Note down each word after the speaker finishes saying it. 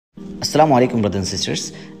Assalamu alaikum, brothers and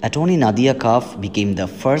sisters. Attorney Nadia Kaf became the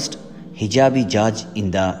first Hijabi judge in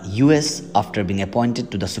the US after being appointed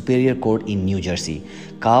to the Superior Court in New Jersey.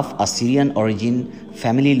 Kaf, a Syrian origin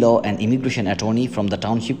family law and immigration attorney from the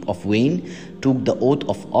township of Wayne, took the oath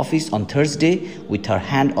of office on Thursday with her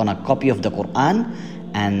hand on a copy of the Quran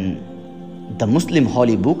and the Muslim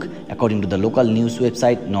holy book, according to the local news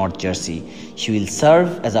website North Jersey. She will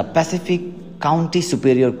serve as a Pacific County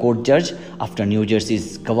Superior Court judge after New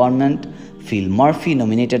Jersey's government Phil Murphy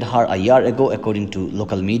nominated her a year ago, according to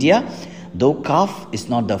local media. Though Kaf is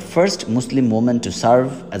not the first Muslim woman to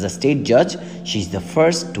serve as a state judge, she is the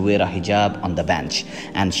first to wear a hijab on the bench.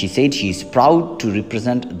 And she said she is proud to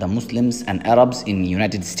represent the Muslims and Arabs in the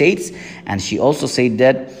United States. And she also said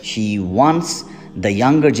that she wants the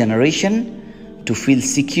younger generation to feel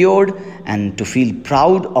secured and to feel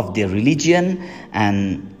proud of their religion,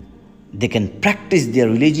 and they can practice their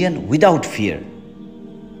religion without fear.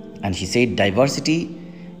 And she said diversity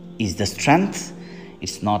is the strength,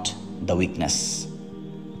 it's not the weakness.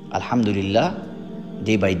 Alhamdulillah,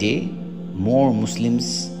 day by day, more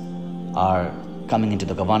Muslims are coming into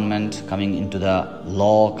the government, coming into the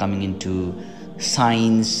law, coming into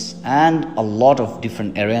science, and a lot of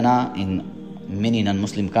different arena in many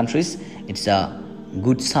non-Muslim countries. It's a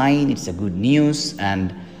good sign, it's a good news,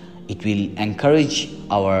 and it will encourage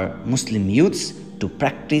our Muslim youths to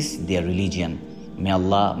practice their religion. May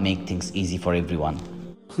Allah make things easy for everyone.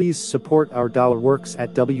 Please support our dawah works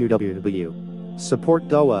at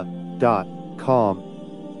www.supportdawah.com.